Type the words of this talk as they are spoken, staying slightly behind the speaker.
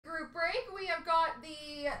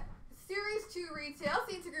retail,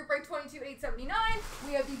 CNC Group Break 22,879.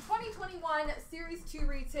 We have the 2021 Series 2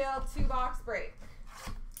 retail 2-box break.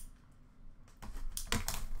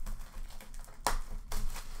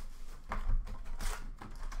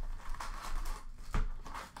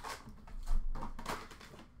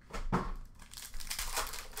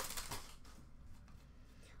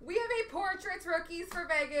 We have a Portraits Rookies for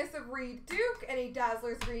Vegas of Reed Duke and a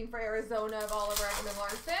Dazzlers Green for Arizona of Oliver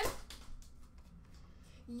Ekman-Larsson.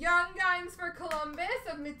 Young Guns for Columbus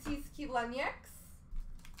of Matisse Kivlenieks.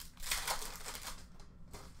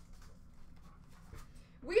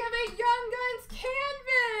 We have a Young Guns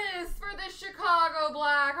canvas for the Chicago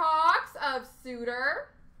Blackhawks of Suter.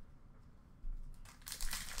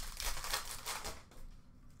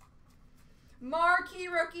 Marquee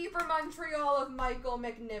Rookie for Montreal of Michael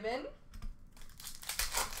McNiven.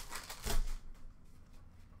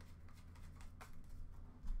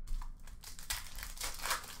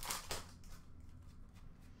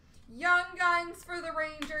 Young Guns for the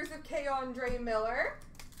Rangers of K'Andre Miller.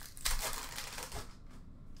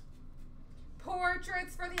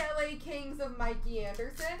 Portraits for the LA Kings of Mikey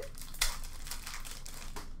Anderson.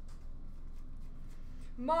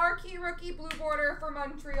 Marquee Rookie Blue Border for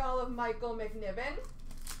Montreal of Michael McNiven.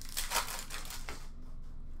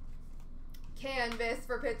 Canvas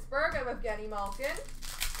for Pittsburgh of Evgeny Malkin.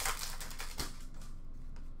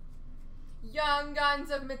 Young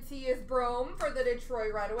Guns of Matthias Brome for the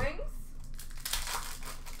Detroit Red Wings.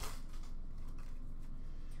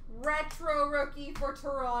 Retro Rookie for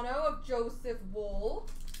Toronto of Joseph Woll.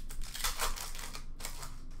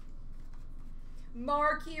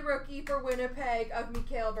 Marquee Rookie for Winnipeg of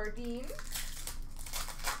Mikhail Verdin.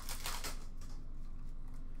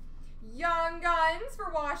 Young Guns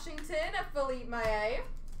for Washington of Philippe Maillet.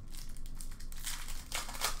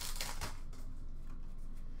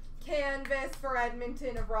 Canvas for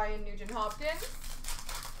Edmonton of Ryan Nugent-Hopkins.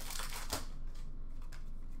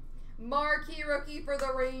 Marquee Rookie for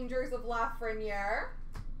the Rangers of Lafreniere.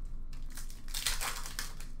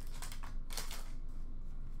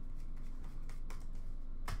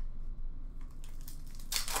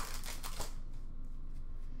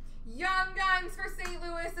 Young Guns for St.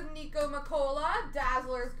 Louis of Nico Makola.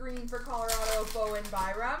 Dazzlers Green for Colorado of Bowen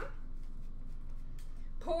Byram.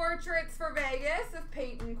 Portraits for Vegas of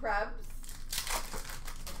Peyton Krebs.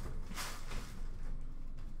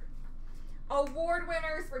 Award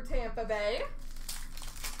winners for Tampa Bay.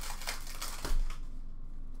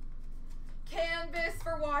 Canvas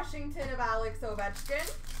for Washington of Alex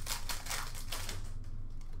Ovechkin.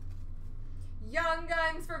 Young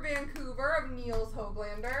Guns for Vancouver of Niels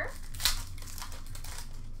Höglander.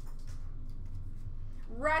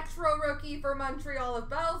 Retro Rookie for Montreal of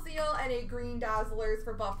Belzile and a Green Dazzlers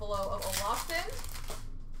for Buffalo of Olofsson.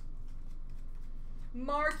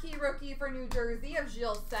 Marquee Rookie for New Jersey of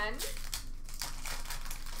Gilles Sen.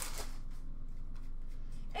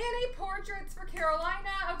 And a Portraits for Carolina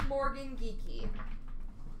of Morgan Geekie.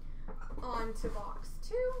 On to box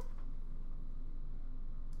 2.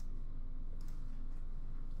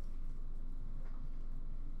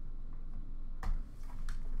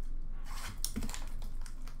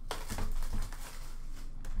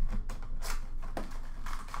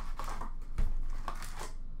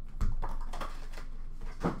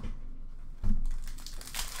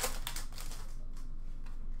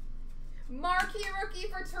 Marquee Rookie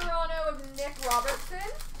for Toronto of Nick Robertson.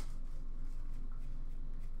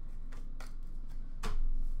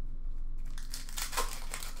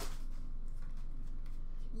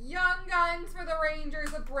 Young Guns for the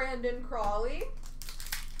Rangers of Brandon Crawley.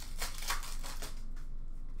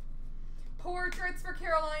 Portraits for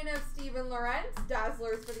Carolina of Steven Lorentz.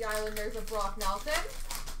 Dazzlers for the Islanders of Brock Nelson.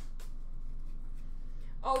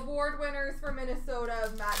 Award winners for Minnesota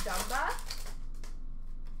of Matt Dumba.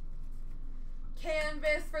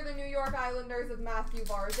 Canvas for the New York Islanders of Matthew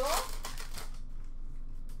Barzal.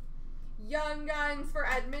 Young Guns for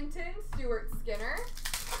Edmonton, Stuart Skinner.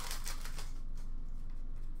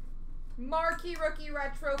 Marquee Rookie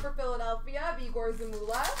Retro for Philadelphia of Igor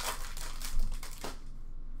Zamula.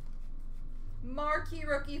 Marquee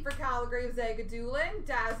Rookie for Calgary of Zagadulin.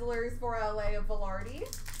 Dazzlers for LA of Velarde.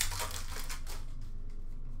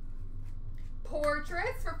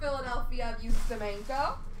 Portraits for Philadelphia of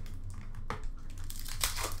Yustemenko.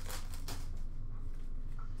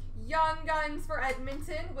 Young Guns for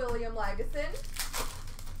Edmonton, William Lagesson.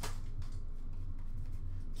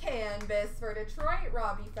 Canvas for Detroit,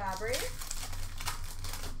 Robbie Fabry.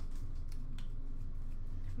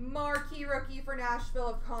 Marquee Rookie for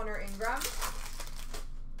Nashville of Connor Ingram.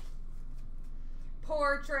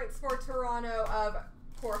 Portraits for Toronto of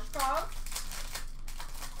Korshkov.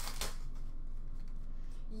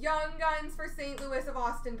 Young Guns for St. Louis of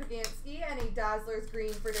Austin Pagansky, and a Dazzlers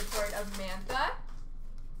green for Detroit of Mantha.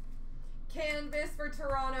 Canvas for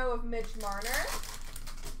Toronto of Mitch Marner.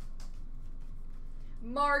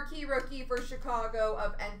 Marquee rookie for Chicago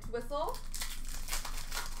of Entwistle.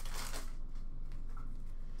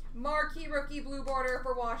 Marquee rookie blue border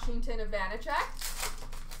for Washington of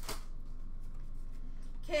Vanacek.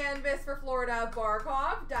 Canvas for Florida of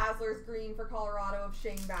Barkov. Dazzlers green for Colorado of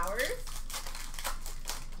Shane Bowers.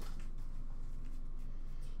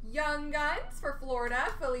 Young Guns for Florida,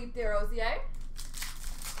 Philippe Desrosiers.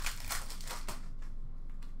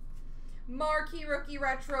 Marquee rookie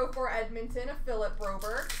retro for Edmonton of Philip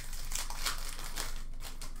Broberg.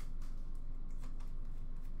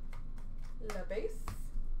 La base.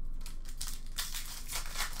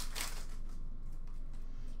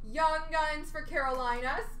 Young Guns for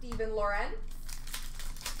Carolina, Steven Lorentz.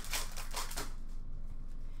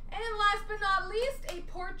 And last but not least, a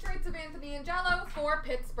Portraits of Anthony Angelo for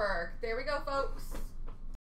Pittsburgh. There we go, folks.